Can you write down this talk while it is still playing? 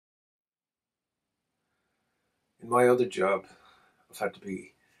In my other job, I've had to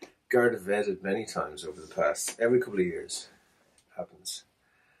be Garda vetted many times over the past, every couple of years it happens.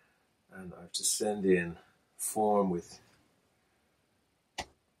 And I have to send in a form with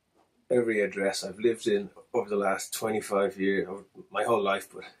every address I've lived in over the last 25 years, over my whole life,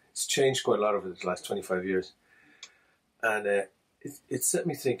 but it's changed quite a lot over the last 25 years. And it set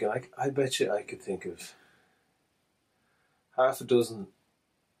me thinking. I bet you I could think of half a dozen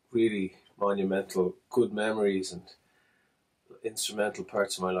really monumental good memories and instrumental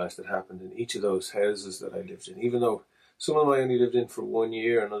parts of my life that happened in each of those houses that I lived in, even though some of them I only lived in for 1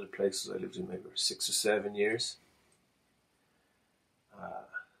 year and other places I lived in maybe 6 or 7 years.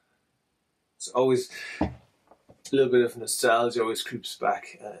 It's always a little bit of nostalgia always creeps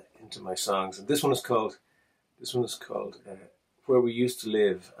back into my songs, and this one is called Where We Used to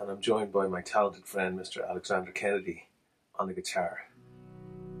Live, and I'm joined by my talented friend Mr. Alexander Kennedy on the guitar.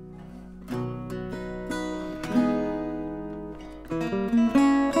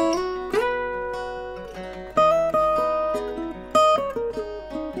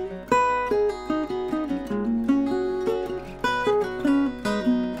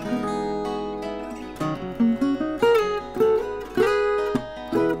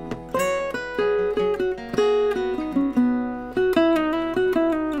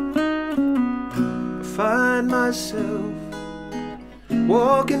 Find myself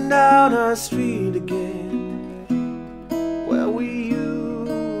walking down our street again, where we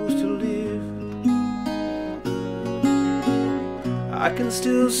used to live. I can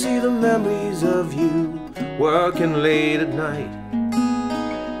still see the memories of you working late at night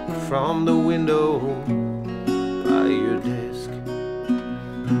from the window by your desk.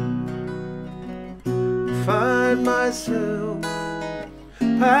 Find myself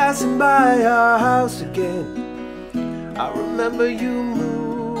passing by our house again. I remember you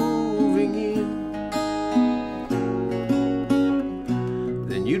moving in.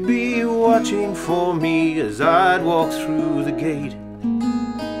 Then you'd be watching for me as I'd walk through the gate,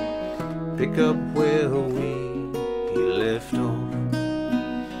 pick up where we left off.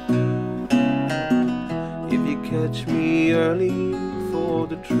 If you catch me early for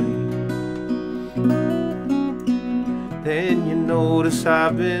the train, then you notice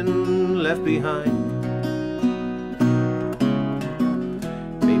I've been left behind.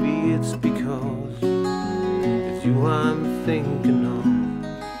 Maybe it's because it's you I'm thinking of.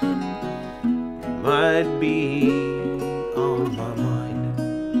 You might be on my mind.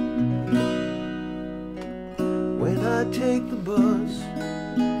 When I take the bus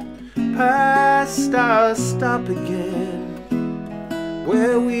past our stop again,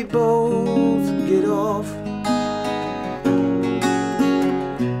 where we both get off,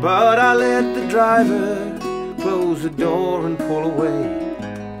 but I let the driver close the door and pull away.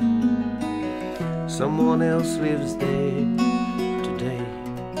 Someone else lives there today.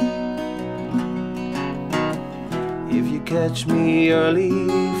 If you catch me early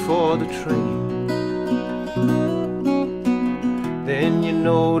for the train, then you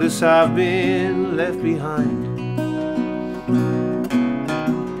notice I've been left behind.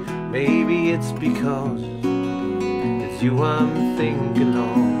 Maybe it's because it's you I'm thinking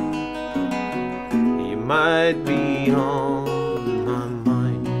of. You might be on my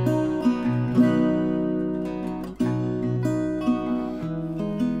mind.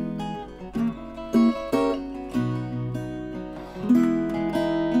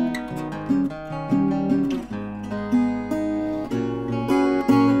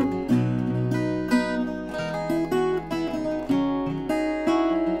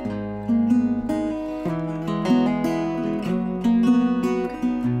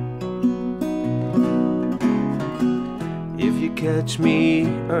 If you catch me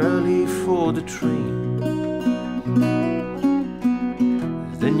early for the train,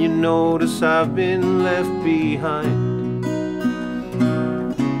 then you notice I've been left behind.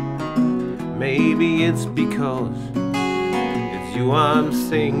 Maybe it's because it's you I'm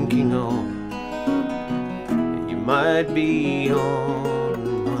thinking of. You might be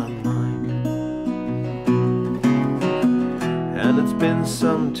on my mind. And it's been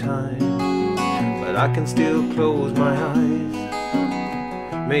some time, but I can still close my eyes.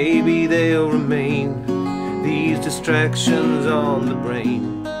 Maybe they'll remain, these distractions on the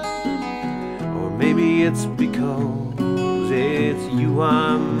brain. Or maybe it's because it's you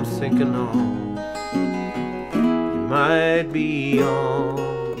I'm thinking of. You might be on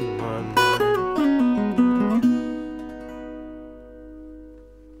my mind.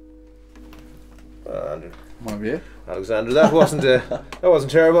 Alexander, that wasn't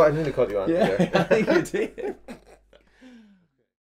terrible. I nearly caught you on Yeah, there. I think you did.